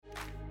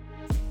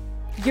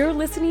You're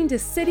listening to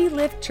City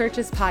Lift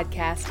Church's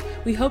podcast.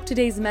 We hope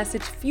today's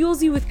message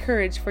fuels you with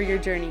courage for your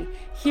journey.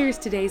 Here's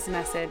today's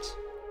message.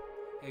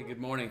 Hey,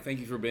 good morning. Thank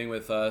you for being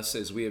with us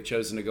as we have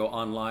chosen to go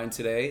online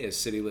today as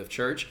City Lift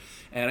Church.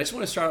 And I just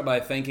want to start by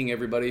thanking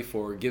everybody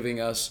for giving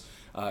us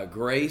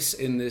grace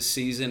in this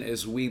season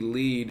as we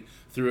lead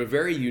through a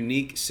very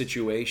unique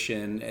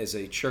situation as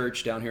a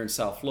church down here in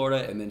South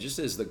Florida, and then just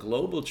as the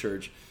global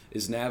church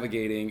is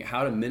navigating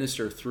how to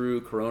minister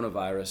through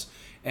coronavirus.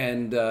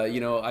 And,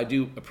 I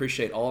do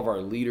appreciate all of our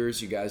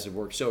leaders. You guys have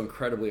worked so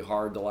incredibly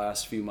hard the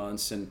last few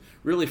months. And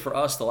really for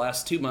us, the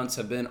last 2 months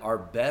have been our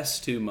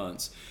best 2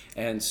 months.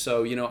 And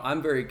so,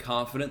 I'm very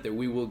confident that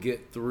we will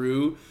get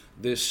through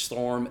this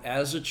storm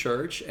as a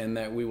church and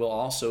that we will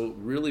also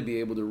really be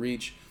able to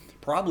reach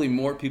probably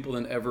more people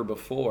than ever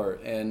before.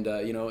 And,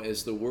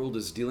 as the world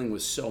is dealing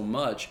with so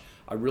much,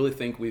 I really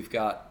think we've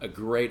got a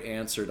great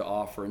answer to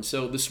offer. And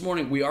so this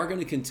morning we are going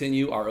to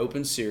continue our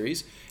open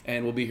series,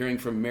 and we'll be hearing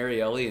from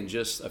Mary Ellie in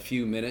just a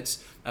few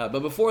minutes. But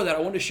before that, I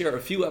want to share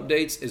a few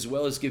updates as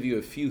well as give you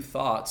a few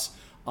thoughts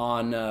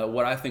on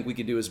what I think we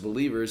could do as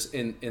believers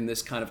in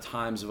this kind of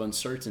times of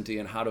uncertainty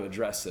and how to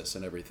address this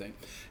and everything.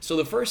 So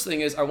the first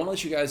thing is I want to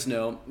let you guys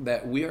know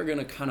that we are going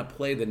to kind of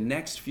play the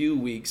next few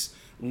weeks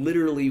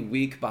literally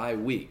week by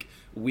week.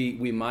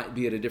 We might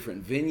be at a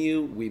different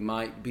venue, we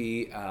might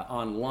be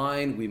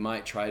online, we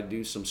might try to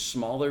do some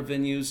smaller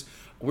venues.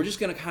 We're just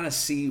going to kind of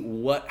see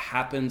what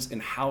happens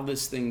and how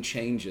this thing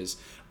changes.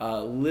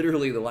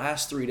 Literally the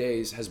last 3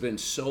 days has been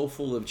so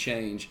full of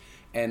change.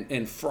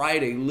 And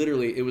Friday,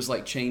 literally, it was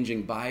like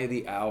changing by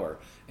the hour.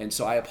 And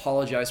so I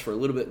apologize for a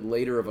little bit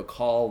later of a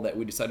call that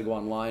we decided to go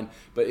online,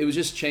 but it was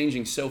just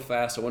changing so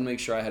fast. I want to make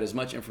sure I had as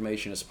much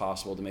information as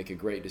possible to make a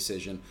great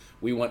decision.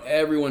 We want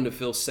everyone to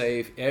feel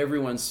safe.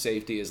 Everyone's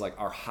safety is like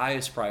our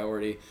highest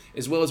priority,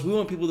 as well as we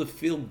want people to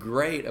feel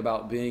great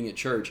about being at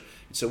church.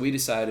 And so we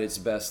decided it's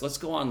best, let's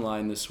go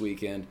online this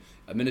weekend,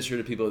 minister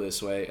to people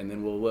this way, and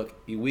then we'll look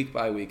week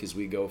by week as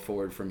we go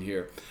forward from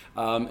here.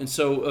 And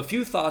so a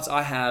few thoughts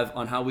I have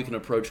on how we can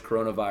approach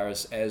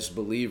coronavirus as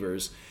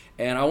believers.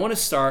 And I want to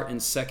start in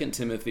 2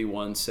 Timothy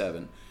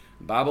 1:7.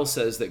 The Bible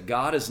says that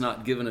God has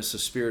not given us a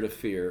spirit of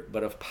fear,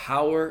 but of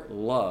power,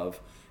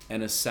 love,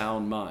 and a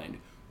sound mind.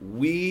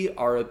 We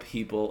are a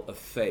people of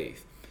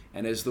faith.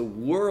 And as the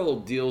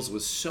world deals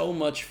with so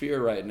much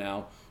fear right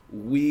now,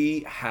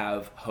 we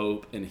have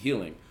hope and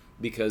healing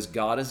because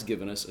God has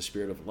given us a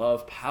spirit of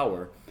love,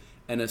 power,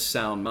 and a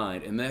sound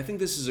mind. And I think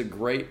this is a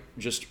great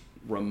just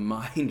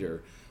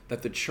reminder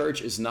that the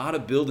church is not a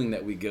building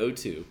that we go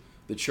to.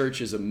 The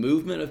church is a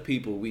movement of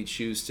people we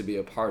choose to be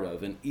a part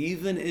of. And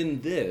even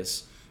in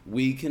this,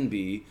 we can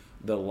be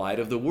the light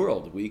of the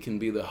world. We can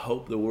be the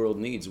hope the world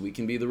needs. We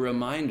can be the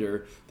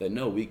reminder that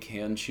no, we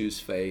can choose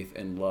faith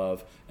and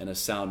love and a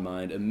sound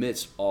mind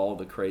amidst all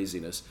the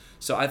craziness.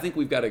 So I think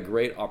we've got a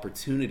great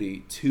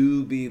opportunity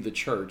to be the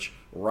church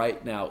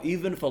right now.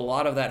 Even if a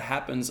lot of that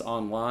happens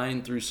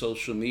online through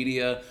social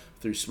media,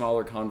 through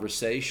smaller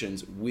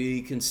conversations,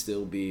 we can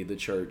still be the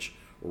church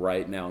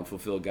right now and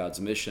fulfill God's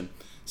mission.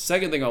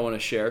 Second thing I want to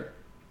share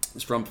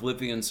is from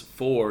Philippians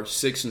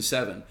 4:6 and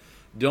 7.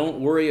 Don't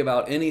worry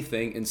about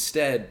anything.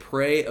 Instead,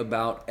 pray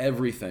about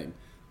everything.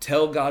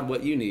 Tell God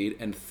what you need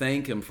and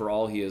thank Him for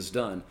all He has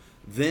done.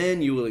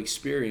 Then you will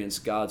experience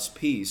God's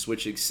peace,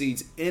 which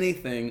exceeds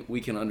anything we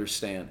can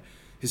understand.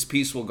 His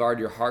peace will guard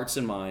your hearts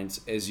and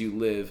minds as you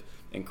live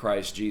in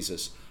Christ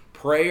Jesus.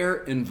 Prayer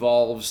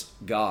involves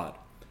God,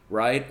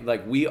 right?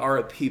 Like we are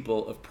a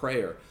people of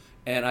prayer.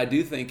 And I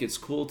do think it's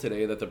cool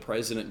today that the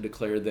president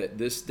declared that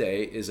this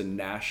day is a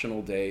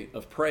national day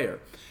of prayer.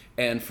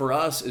 And for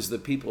us as the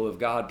people of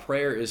God,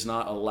 prayer is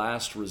not a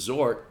last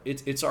resort.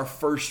 It's our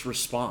first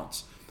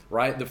response,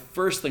 right? The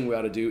first thing we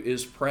ought to do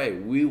is pray.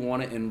 We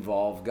want to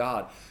involve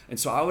God. And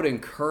so I would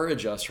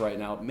encourage us right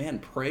now, man,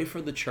 pray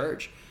for the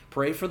church.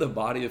 Pray for the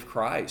body of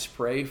Christ.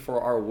 Pray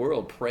for our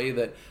world. Pray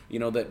that,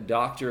 that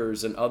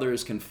doctors and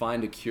others can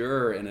find a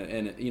cure.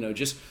 And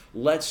just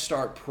let's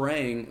start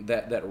praying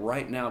that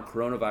right now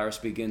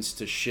coronavirus begins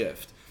to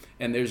shift.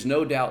 And there's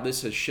no doubt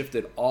this has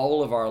shifted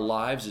all of our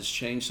lives. It's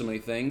changed so many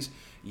things.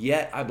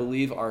 Yet I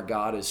believe our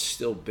God is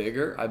still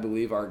bigger. I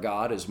believe our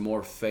God is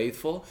more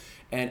faithful.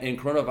 And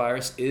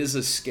coronavirus is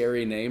a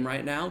scary name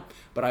right now,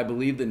 but I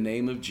believe the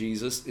name of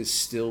Jesus is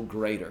still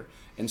greater.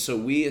 And so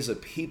we as a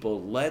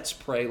people, let's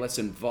pray, let's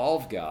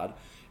involve God.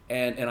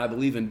 And I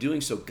believe in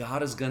doing so,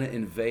 God is going to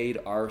invade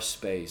our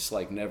space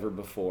like never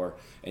before.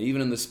 And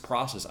even in this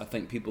process, I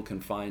think people can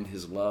find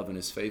His love and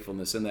His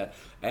faithfulness in that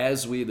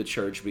as we, the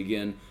church,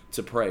 begin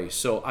to pray.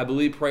 So I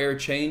believe prayer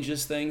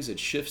changes things, it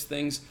shifts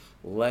things.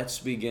 Let's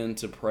begin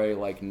to pray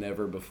like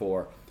never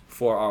before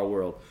for our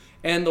world.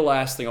 And the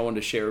last thing I wanted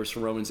to share is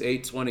from Romans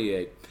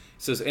 8:28. It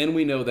says, and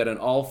we know that in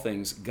all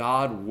things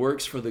God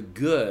works for the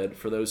good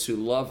for those who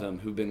love Him,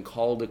 who've been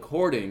called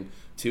according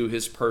to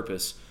His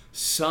purpose.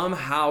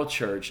 Somehow,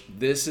 church,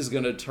 this is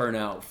going to turn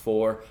out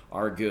for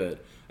our good.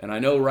 And I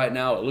know right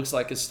now it looks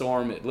like a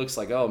storm. It looks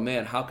like, oh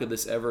man, how could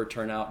this ever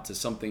turn out to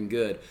something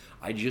good?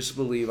 I just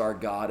believe our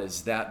God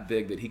is that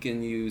big that He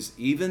can use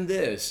even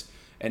this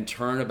and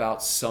turn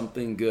about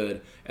something good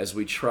as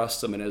we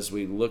trust him and as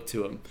we look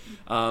to him.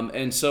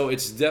 And so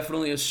it's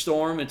definitely a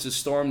storm. It's a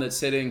storm that's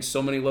hitting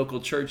so many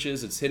local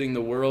churches. It's hitting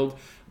the world.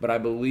 But I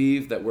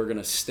believe that we're going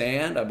to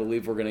stand. I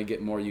believe we're going to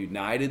get more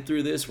united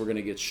through this. We're going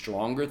to get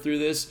stronger through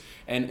this.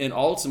 And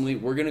ultimately,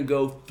 we're going to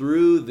go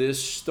through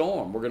this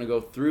storm. We're going to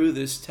go through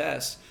this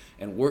test.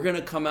 And we're going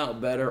to come out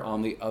better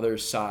on the other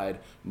side,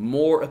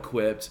 more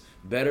equipped,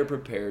 better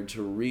prepared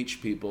to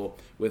reach people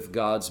with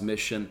God's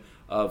mission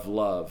of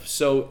love.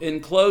 So in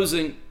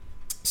closing,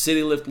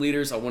 City Lift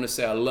leaders, I want to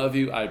say I love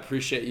you. I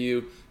appreciate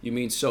you. You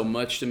mean so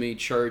much to me,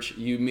 church.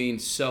 You mean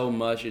so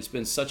much. It's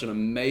been such an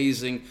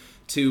amazing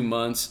 2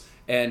 months.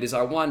 And as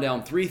I wind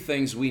down, 3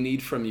 things we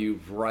need from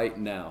you right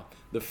now.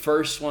 The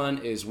first one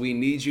is we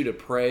need you to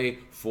pray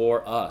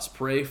for us.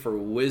 Pray for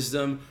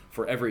wisdom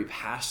for every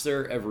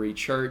pastor, every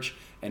church,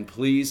 and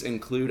please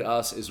include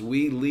us as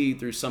we lead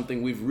through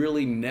something we've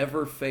really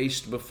never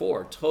faced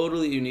before.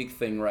 Totally unique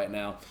thing right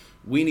now.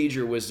 We need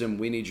your wisdom.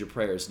 We need your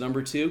prayers.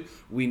 Number 2,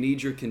 we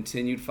need your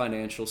continued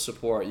financial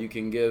support. You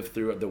can give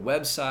through the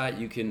website.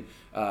 You can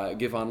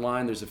give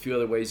online. There's a few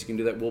other ways you can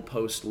do that. We'll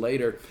post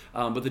later.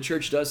 But the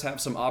church does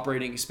have some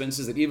operating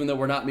expenses that even though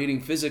we're not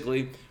meeting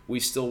physically, we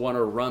still want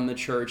to run the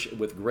church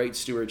with great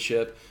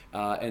stewardship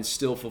and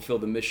still fulfill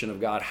the mission of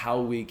God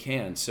how we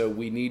can. So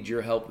we need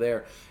your help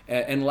there.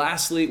 And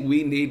lastly,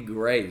 we need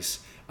grace.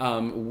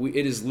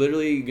 It is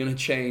literally going to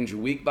change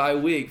week by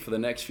week for the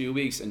next few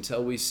weeks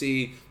until we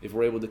see if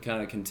we're able to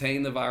kind of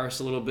contain the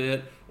virus a little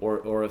bit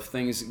or if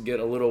things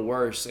get a little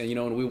worse. And,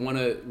 and we want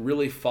to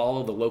really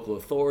follow the local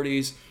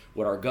authorities,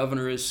 what our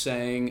governor is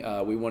saying.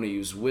 We want to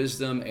use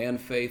wisdom and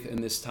faith in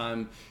this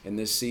time, in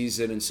this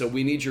season. And so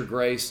we need your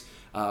grace.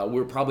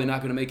 We're probably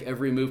not going to make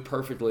every move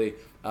perfectly,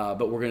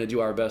 but we're going to do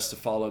our best to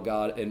follow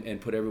God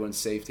and put everyone's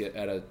safety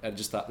at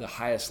just the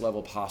highest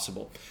level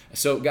possible.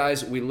 So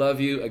guys, we love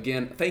you.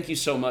 Again, thank you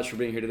so much for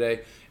being here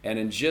today. And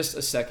in just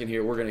a second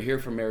here, we're going to hear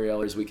from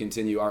Marielle as we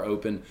continue our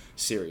open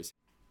series.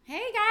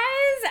 Hey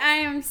guys, I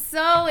am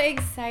so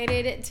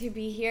excited to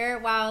be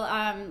here.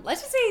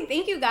 Let's just say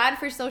thank you God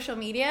for social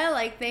media.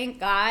 Thank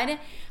God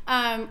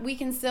we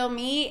can still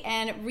meet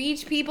and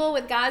reach people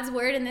with God's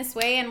word in this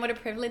way, and what a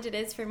privilege it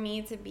is for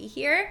me to be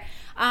here.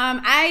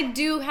 I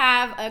do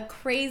have a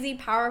crazy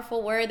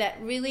powerful word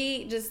that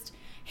really just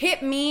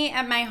hit me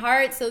at my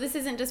heart. So this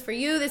isn't just for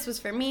you, this was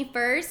for me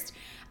first.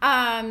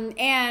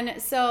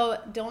 And so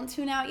don't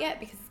tune out yet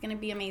because it's going to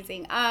be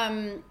amazing.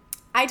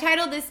 I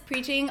titled this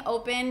preaching,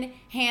 Open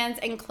Hands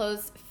and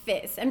Closed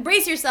Fists. And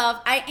brace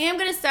yourself, I am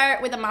going to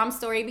start with a mom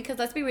story because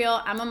let's be real,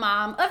 I'm a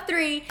mom of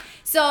 3.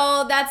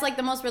 So that's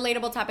the most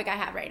relatable topic I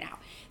have right now.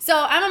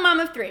 So I'm a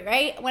mom of 3,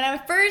 right? When our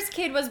first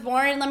kid was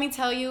born, let me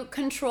tell you,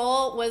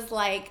 control was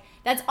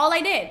that's all I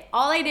did.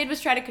 All I did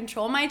was try to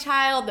control my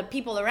child, the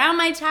people around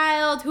my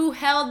child, who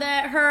held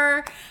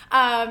her,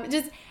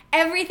 just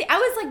everything. I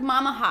was like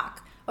Mama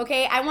Hawk.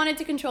 Okay, I wanted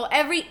to control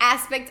every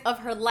aspect of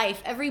her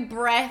life. Every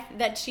breath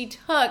that she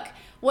took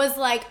was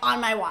on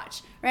my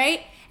watch,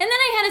 right? And then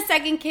I had a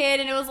second kid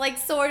and it was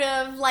sort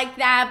of like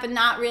that, but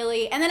not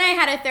really. And then I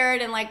had a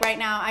third and right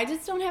now, I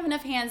just don't have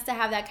enough hands to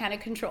have that kind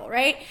of control,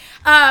 right?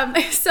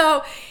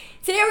 So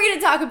today we're going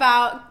to talk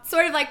about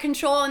sort of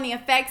control and the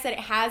effects that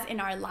it has in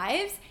our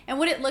lives and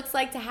what it looks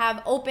like to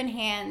have open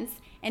hands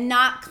and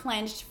not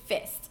clenched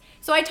fists.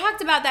 So I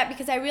talked about that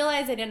because I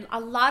realized that in a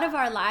lot of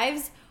our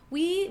lives,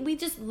 we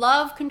just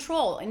love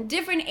control. In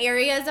different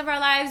areas of our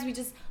lives, we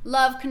just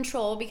love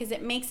control because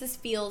it makes us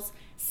feel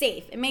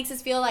safe. It makes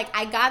us feel like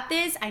I got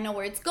this, I know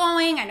where it's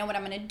going, I know what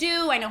I'm gonna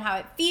do, I know how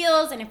it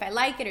feels, and if I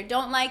like it or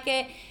don't like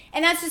it.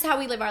 And that's just how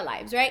we live our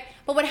lives, right?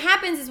 But what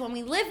happens is when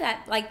we live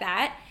like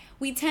that,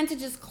 we tend to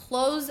just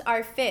close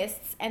our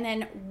fists and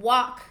then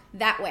walk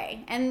that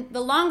way. And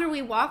the longer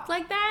we walk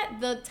like that,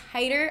 the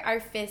tighter our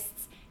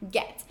fists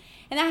get.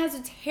 And that has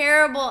a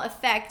terrible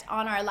effect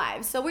on our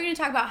lives. So we're going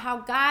to talk about how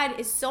God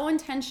is so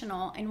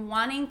intentional in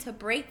wanting to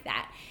break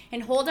that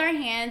and hold our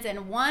hands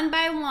and one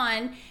by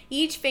one,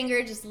 each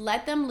finger, just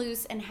let them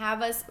loose and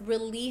have us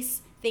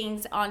release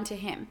things onto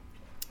him.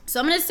 So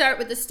I'm going to start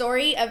with the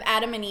story of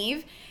Adam and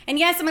Eve. And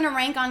yes, I'm going to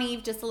rank on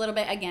Eve just a little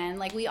bit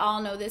again. We all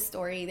know this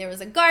story. There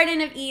was a Garden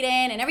of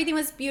Eden and everything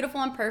was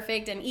beautiful and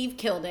perfect and Eve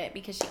killed it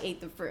because she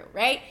ate the fruit,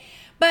 right?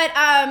 But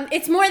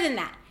it's more than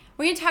that.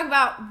 We're going to talk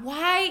about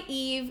why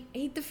Eve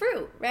ate the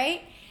fruit,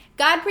 right?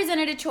 God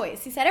presented a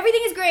choice. He said,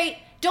 everything is great.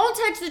 Don't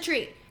touch the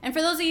tree. And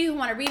for those of you who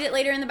want to read it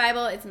later in the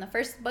Bible, it's in the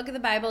first book of the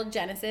Bible,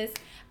 Genesis.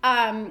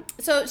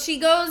 So she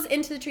goes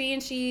into the tree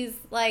and she's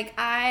like,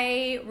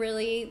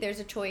 there's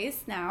a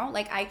choice now.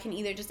 I can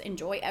either just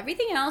enjoy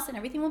everything else and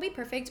everything will be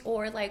perfect,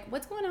 or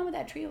what's going on with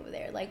that tree over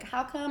there?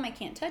 How come I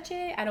can't touch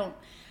it? I don't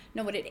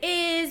know what it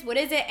is. What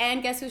is it?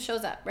 And guess who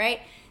shows up,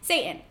 right?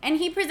 Satan. And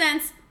he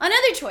presents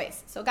another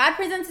choice. So God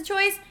presents a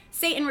choice.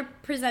 Satan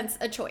presents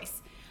a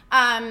choice.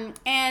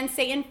 And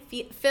Satan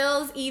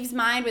fills Eve's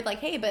mind with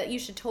hey, but you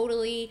should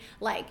totally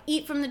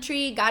eat from the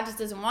tree. God just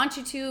doesn't want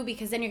you to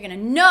because then you're going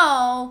to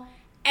know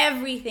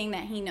everything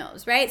that he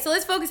knows, right? So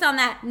let's focus on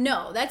that.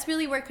 No, that's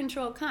really where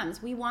control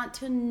comes. We want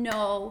to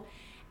know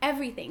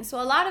everything.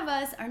 So a lot of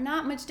us are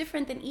not much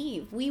different than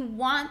Eve. We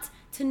want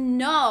to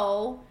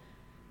know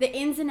the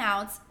ins and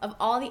outs of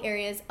all the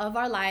areas of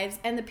our lives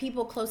and the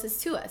people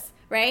closest to us,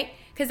 right?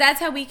 Because that's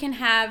how we can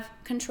have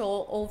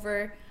control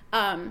over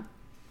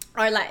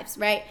our lives,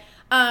 right?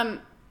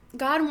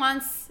 God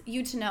wants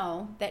you to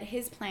know that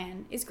his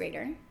plan is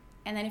greater,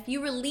 and that if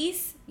you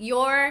release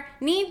your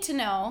need to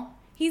know,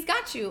 he's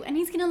got you, and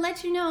he's going to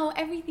let you know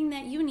everything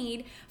that you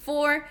need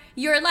for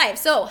your life.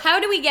 So how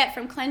do we get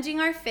from clenching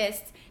our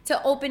fists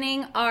to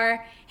opening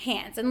our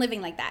hands and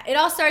living like that? It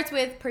all starts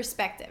with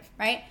perspective,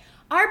 right?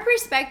 Our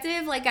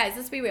perspective, like, guys,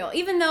 let's be real.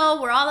 Even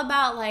though we're all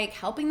about like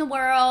helping the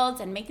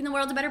world and making the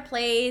world a better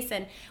place,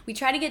 and we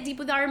try to get deep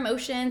with our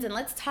emotions and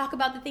let's talk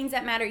about the things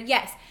that matter,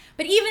 yes.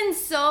 But even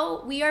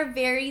so, we are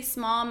very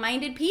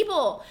small-minded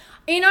people.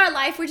 In our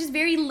life, we're just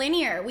very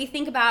linear. We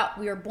think about,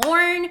 we were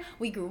born,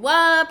 we grew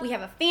up, we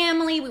have a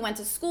family, we went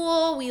to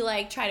school, we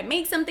like try to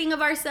make something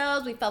of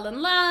ourselves, we fell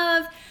in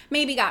love,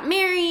 maybe got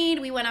married,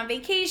 we went on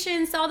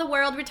vacation, saw the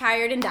world,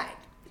 retired, and died.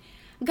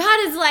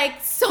 God is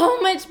like so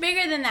much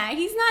bigger than that.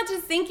 He's not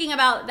just thinking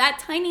about that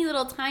tiny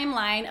little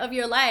timeline of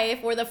your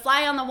life or the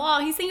fly on the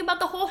wall. He's thinking about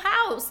the whole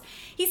house.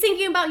 He's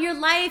thinking about your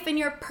life and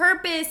your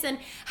purpose and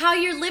how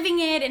you're living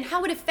it and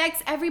how it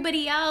affects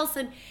everybody else.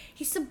 And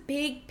he's a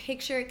big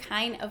picture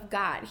kind of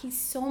God. He's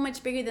so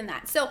much bigger than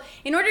that. So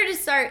in order to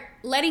start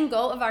letting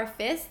go of our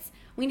fists,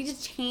 we need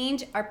to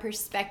change our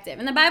perspective.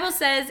 And the Bible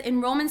says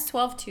in Romans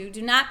 12:2,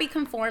 do not be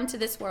conformed to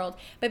this world,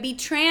 but be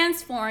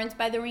transformed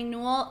by the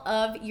renewal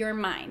of your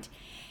mind.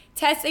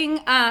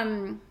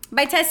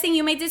 By testing,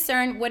 you may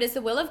discern what is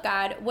the will of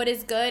God, what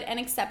is good and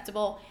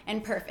acceptable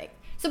and perfect.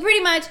 So pretty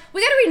much,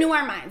 we got to renew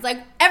our minds.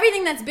 Like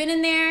everything that's been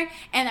in there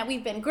and that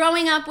we've been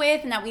growing up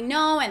with and that we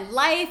know and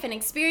life and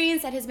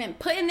experience that has been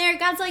put in there,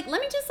 God's like, let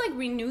me just like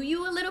renew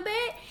you a little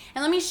bit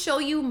and let me show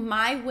you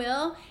my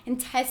will and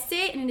test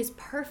it, and it is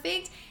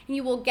perfect and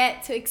you will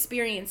get to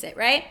experience it,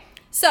 right?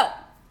 So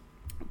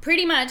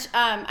pretty much,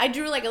 I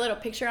drew like a little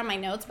picture on my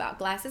notes about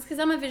glasses because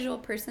I'm a visual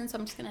person, so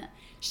I'm just going to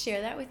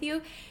share that with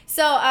you.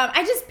 So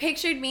I just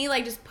pictured me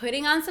like just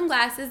putting on some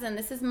glasses, and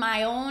this is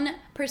my own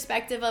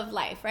perspective of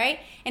life, right?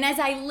 And as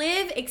I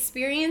live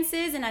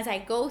experiences and as I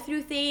go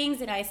through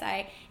things and as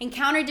I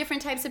encounter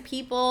different types of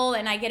people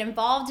and I get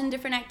involved in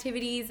different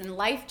activities and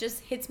life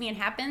just hits me and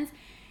happens,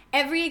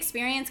 every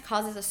experience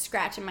causes a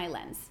scratch in my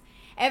lens.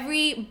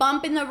 Every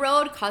bump in the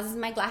road causes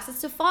my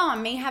glasses to fall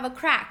and may have a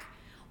crack.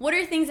 What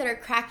are things that are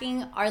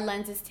cracking our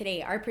lenses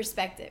today, our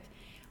perspective?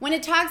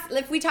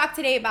 If we talk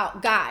today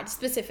about God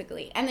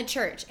specifically and the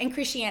church and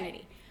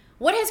Christianity,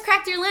 what has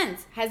cracked your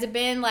lens? Has it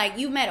been like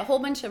you met a whole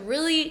bunch of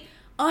really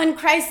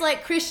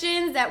un-Christ-like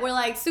Christians that were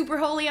like super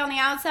holy on the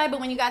outside, but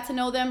when you got to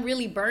know them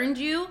really burned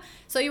you?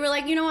 So you were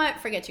like, you know what?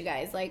 Forget you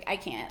guys. Like, I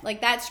can't. Like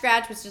that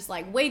scratch was just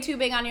like way too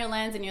big on your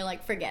lens and you're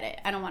like, forget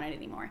it. I don't want it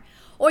anymore.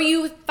 Or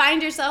you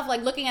find yourself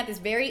like looking at this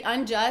very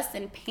unjust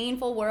and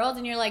painful world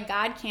and you're like,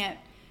 God can't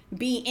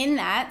be in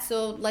that,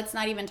 so let's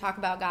not even talk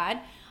about God.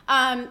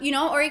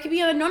 Or it could be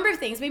a number of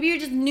things. Maybe you're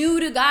just new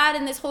to God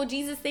and this whole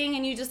Jesus thing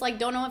and you just like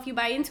don't know if you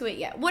buy into it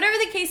yet. Whatever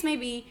the case may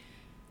be,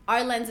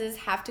 our lenses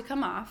have to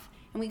come off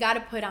and we got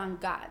to put on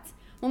God's.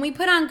 When we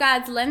put on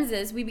God's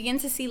lenses, we begin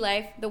to see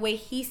life the way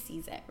he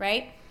sees it,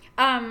 right?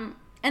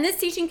 And this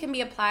teaching can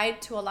be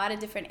applied to a lot of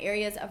different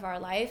areas of our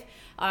life.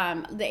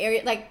 The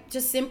area, like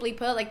just simply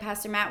put, like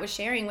Pastor Matt was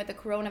sharing with the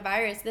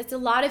coronavirus, there's a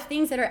lot of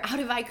things that are out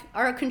of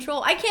our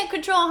control. I can't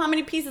control how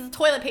many pieces of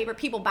toilet paper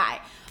people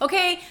buy,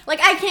 okay? Like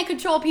I can't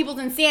control people's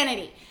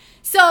insanity.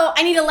 So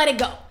I need to let it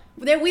go.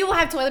 We will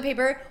have toilet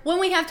paper when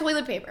we have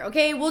toilet paper,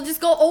 okay? We'll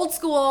just go old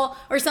school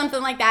or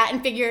something like that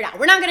and figure it out.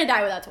 We're not going to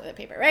die without toilet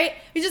paper, right?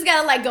 We just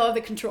got to let go of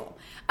the control.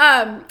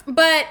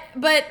 But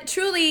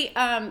truly,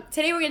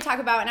 today we're going to talk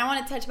about, and I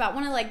want to touch about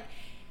one of like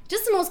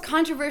just the most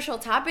controversial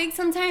topics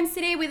sometimes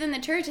today within the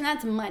church, and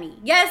that's money.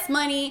 Yes,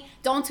 money.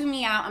 Don't tune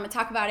me out. I'm going to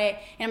talk about it,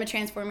 and I'm going to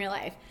transform your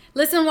life.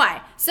 Listen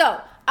why. So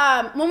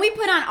when we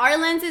put on our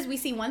lenses, we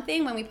see one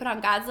thing. When we put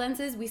on God's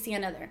lenses, we see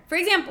another. For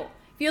example,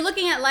 if you're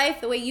looking at life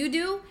the way you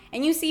do,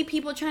 and you see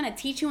people trying to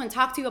teach you and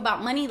talk to you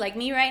about money like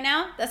me right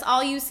now, that's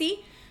all you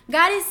see.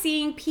 God is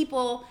seeing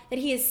people that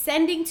he is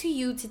sending to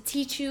you to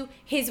teach you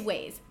his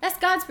ways. That's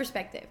God's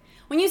perspective.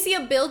 When you see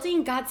a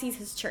building, God sees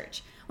his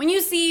church. When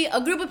you see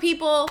a group of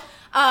people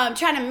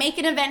trying to make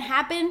an event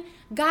happen,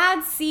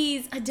 God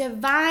sees a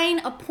divine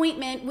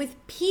appointment with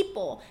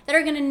people that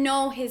are going to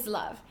know his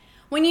love.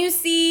 When you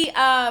see,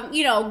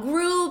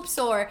 groups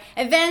or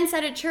events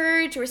at a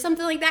church or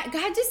something like that,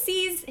 God just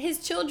sees his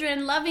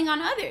children loving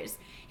on others.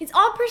 It's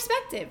all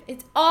perspective.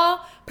 It's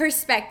all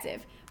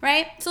perspective,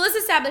 right? So let's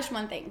establish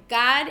one thing.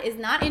 God is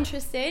not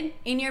interested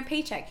in your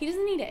paycheck. He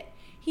doesn't need it.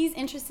 He's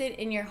interested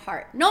in your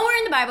heart. Nowhere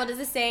in the Bible does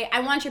it say,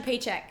 I want your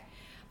paycheck.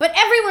 But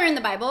everywhere in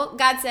the Bible,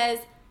 God says,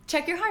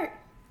 check your heart.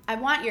 I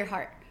want your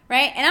heart,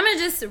 right? And I'm going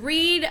to just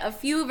read a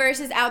few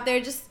verses out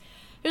there.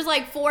 There's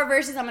like 4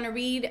 verses I'm going to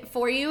read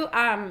for you.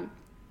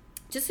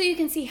 Just so you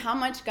can see how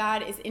much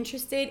God is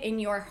interested in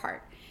your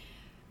heart.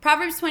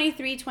 Proverbs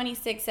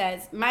 23:26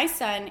 says, "My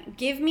son,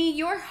 give me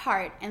your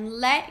heart and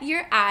let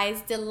your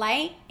eyes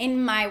delight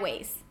in my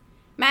ways."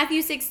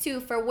 Matthew 6:2,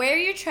 "For where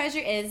your treasure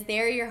is,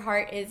 there your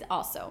heart is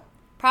also."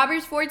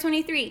 Proverbs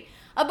 4:23,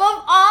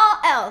 "Above all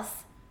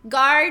else,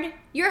 guard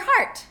your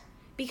heart,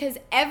 because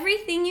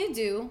everything you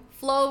do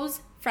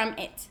flows from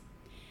it."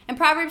 And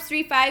Proverbs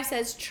 3:5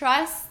 says,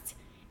 "Trust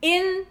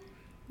in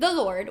the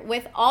Lord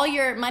with all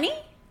your money."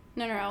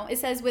 No. It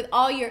says with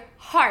all your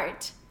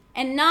heart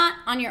and not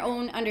on your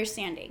own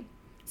understanding.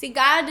 See,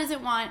 God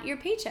doesn't want your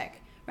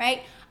paycheck,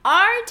 right?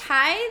 Our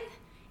tithe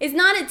is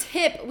not a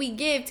tip we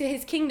give to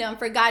his kingdom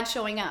for God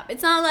showing up.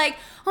 It's not like,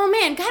 oh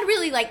man, God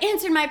really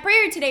answered my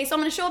prayer today, so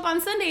I'm going to show up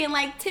on Sunday and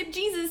tip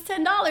Jesus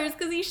 $10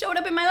 because he showed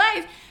up in my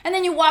life. And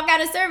then you walk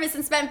out of service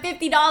and spend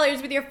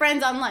 $50 with your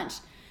friends on lunch.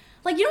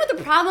 You know what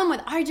the problem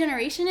with our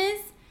generation is?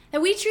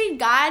 That we treat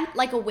God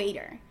like a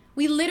waiter.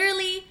 We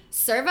literally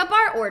serve up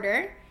our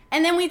order,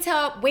 and then we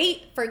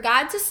wait for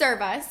God to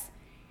serve us,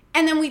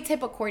 and then we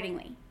tip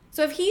accordingly.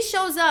 So if he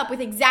shows up with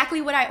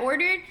exactly what I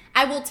ordered,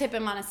 I will tip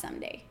him on a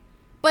Sunday.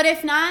 But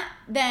if not,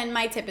 then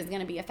my tip is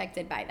going to be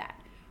affected by that,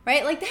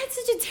 right?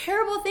 That's such a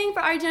terrible thing for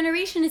our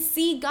generation to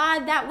see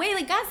God that way.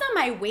 God's not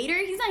my waiter.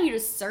 He's not here to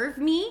serve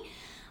me.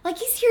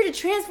 He's here to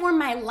transform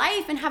my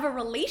life and have a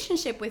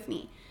relationship with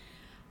me.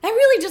 That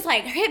really just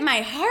hit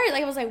my heart.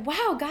 I was like,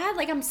 wow, God,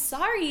 I'm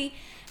sorry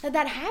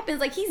that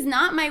happens. He's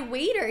not my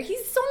waiter.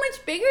 He's so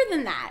much bigger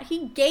than that.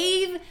 He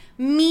gave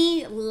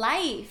me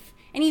life,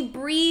 and he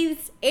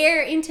breathes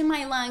air into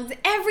my lungs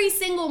every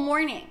single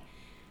morning.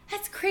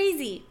 That's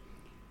crazy.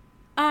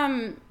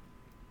 Why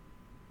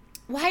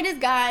is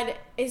God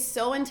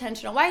so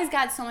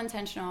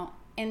intentional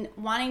in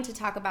wanting to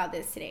talk about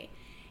this today?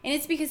 And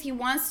it's because he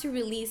wants to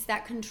release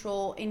that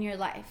control in your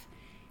life.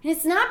 And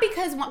it's not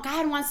because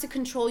God wants to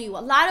control you. A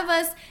lot of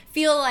us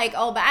feel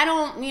oh, but I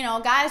don't,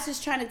 God is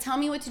just trying to tell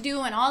me what to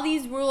do and all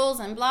these rules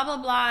and blah, blah,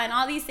 blah and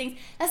all these things.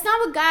 That's not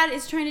what God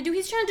is trying to do.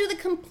 He's trying to do the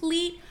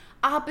complete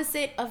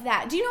opposite of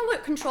that. Do you know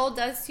what control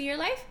does to your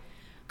life?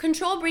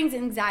 Control brings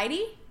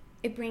anxiety.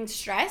 It brings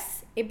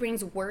stress. It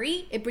brings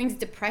worry. It brings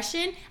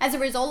depression. As a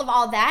result of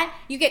all that,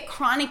 you get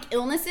chronic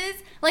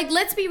illnesses.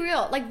 Let's be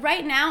real.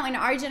 Right now in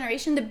our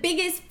generation, the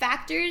biggest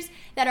factors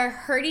that are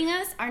hurting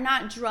us are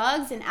not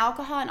drugs and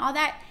alcohol and all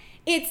that.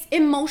 It's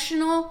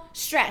emotional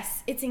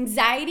stress. It's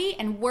anxiety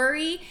and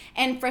worry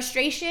and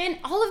frustration.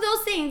 All of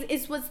those things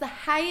is what's the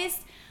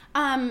highest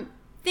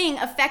thing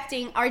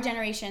affecting our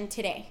generation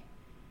today.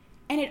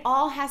 And it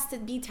all has to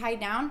be tied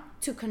down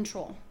to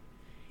control.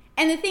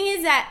 And the thing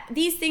is that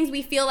these things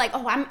we feel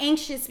oh, I'm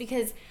anxious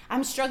because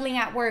I'm struggling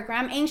at work, or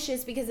I'm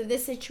anxious because of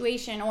this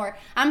situation, or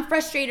I'm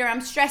frustrated, or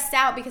I'm stressed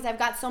out because I've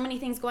got so many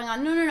things going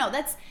on. No.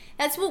 That's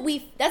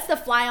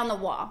the fly on the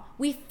wall.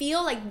 We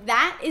feel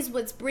that is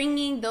what's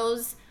bringing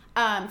those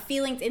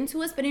feelings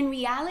into us. But in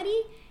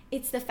reality,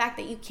 it's the fact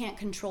that you can't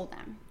control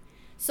them.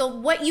 So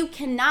what you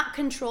cannot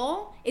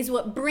control is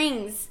what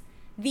brings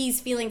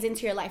these feelings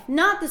into your life,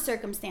 not the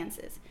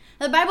circumstances.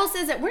 The Bible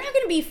says that we're not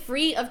going to be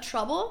free of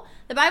trouble.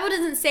 The Bible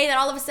doesn't say that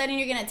all of a sudden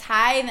you're going to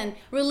tithe and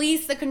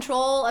release the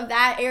control of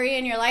that area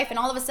in your life and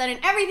all of a sudden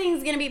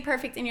everything's going to be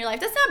perfect in your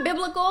life. That's not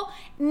biblical,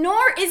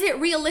 nor is it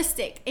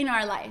realistic in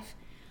our life.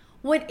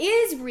 What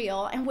is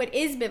real and what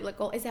is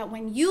biblical is that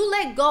when you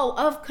let go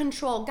of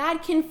control,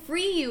 God can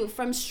free you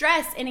from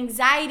stress and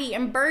anxiety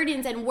and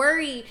burdens and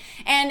worry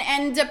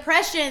and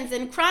depressions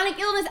and chronic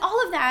illness,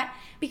 all of that,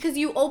 because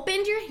you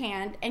opened your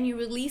hand and you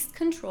released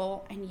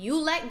control and you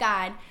let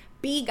God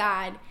be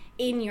God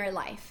in your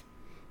life.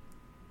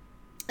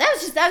 That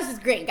was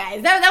just great,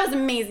 guys. That was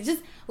amazing.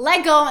 Just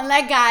let go and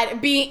let God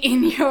be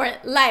in your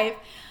life.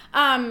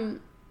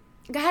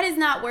 God is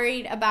not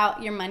worried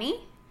about your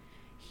money.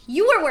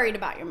 You are worried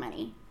about your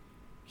money.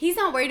 He's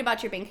not worried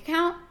about your bank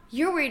account.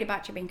 You're worried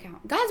about your bank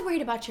account. God's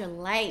worried about your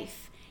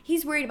life.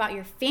 He's worried about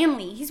your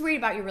family. He's worried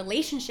about your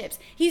relationships.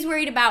 He's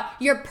worried about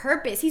your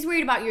purpose. He's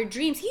worried about your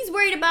dreams. He's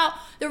worried about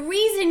the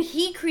reason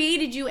he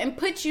created you and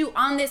put you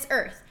on this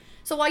earth.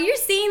 So while you're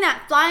seeing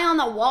that fly on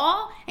the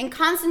wall and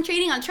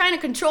concentrating on trying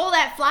to control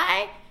that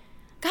fly,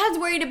 God's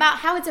worried about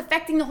how it's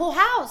affecting the whole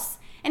house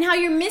and how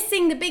you're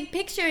missing the big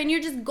picture and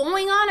you're just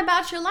going on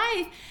about your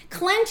life,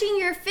 clenching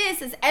your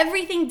fists as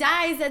everything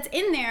dies that's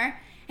in there,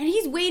 and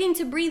he's waiting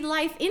to breathe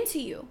life into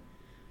you.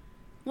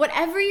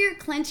 Whatever you're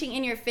clenching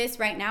in your fist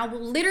right now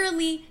will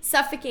literally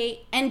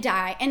suffocate and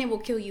die, and it will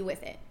kill you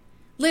with it.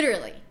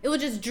 Literally. It will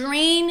just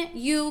drain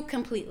you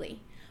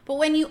completely. But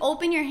when you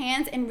open your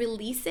hands and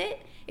release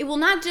it, it will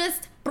not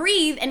just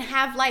breathe and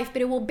have life,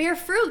 but it will bear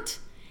fruit,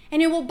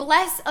 and it will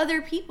bless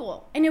other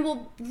people, and it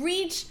will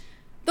reach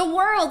the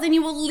world, and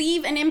you will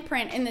leave an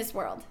imprint in this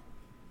world.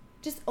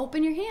 Just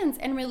open your hands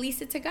and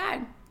release it to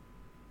God.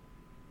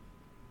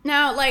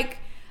 Now,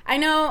 I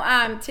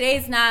know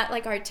today's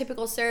not our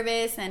typical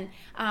service, and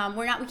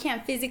we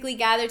can't physically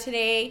gather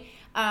today,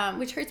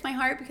 which hurts my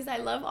heart because I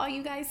love all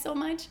you guys so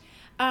much.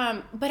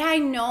 But I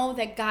know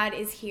that God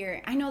is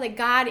here. I know that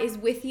God is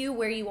with you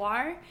where you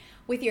are,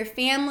 with your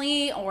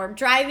family, or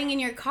driving in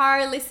your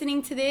car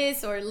listening to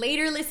this, or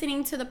later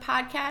listening to the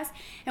podcast.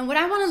 And what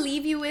I want to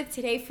leave you with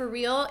today for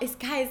real is,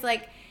 guys,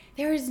 like,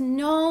 there is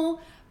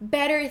no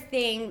better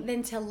thing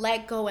than to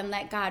let go and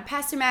let God.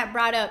 Pastor Matt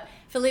brought up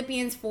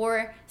Philippians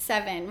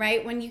 4:7,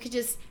 right? When you could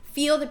just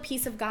feel the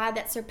peace of God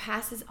that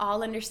surpasses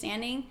all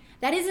understanding.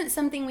 That isn't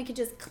something we could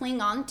just cling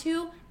on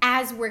to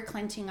as we're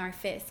clenching our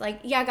fists.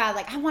 Like, yeah, God,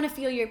 like, I want to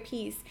feel your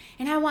peace,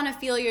 and I want to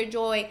feel your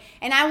joy,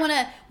 and I want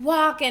to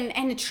walk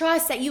and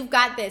trust that you've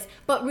got this.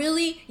 But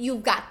really,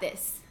 you've got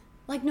this.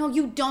 Like, no,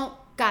 you don't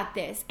got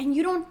this, and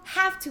you don't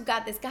have to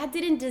got this. God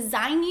didn't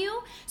design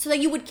you so that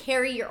you would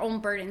carry your own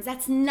burdens.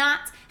 That's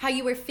not how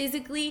you were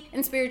physically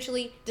and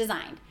spiritually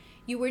designed.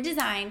 You were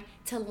designed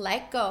to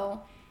let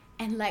go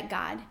and let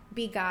God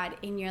be God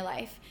in your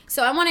life.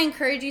 So I want to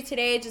encourage you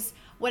today, just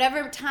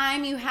whatever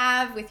time you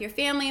have with your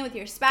family, with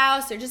your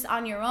spouse, or just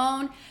on your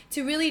own,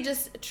 to really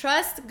just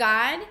trust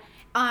God,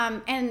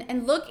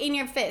 and look in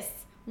your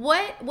fists.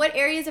 What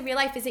areas of your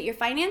life? Is it your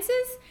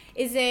finances?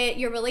 Is it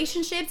your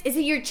relationships? Is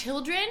it your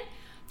children?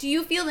 Do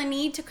you feel the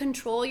need to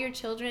control your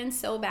children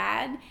so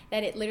bad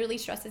that it literally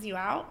stresses you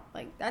out?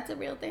 Like, that's a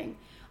real thing.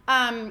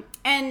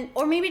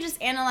 Or maybe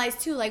just analyze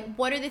too, like,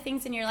 what are the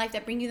things in your life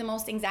that bring you the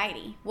most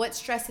anxiety? What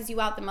stresses you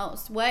out the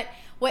most? What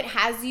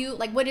has you,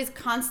 like, what is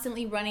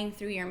constantly running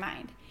through your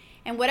mind?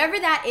 And whatever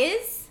that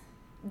is,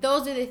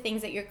 those are the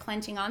things that you're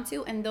clenching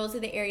onto, and those are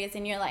the areas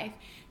in your life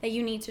that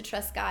you need to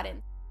trust God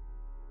in.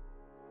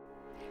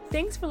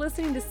 Thanks for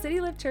listening to City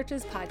Lift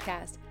Church's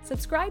podcast.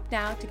 Subscribe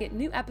now to get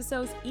new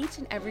episodes each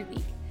and every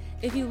week.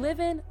 If you live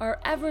in or are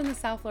ever in the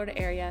South Florida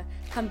area,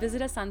 come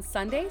visit us on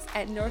Sundays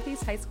at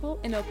Northeast High School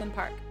in Oakland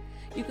Park.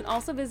 You can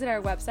also visit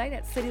our website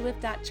at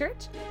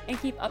citylift.church and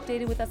keep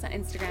updated with us on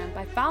Instagram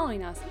by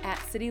following us at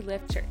City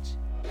Lift Church.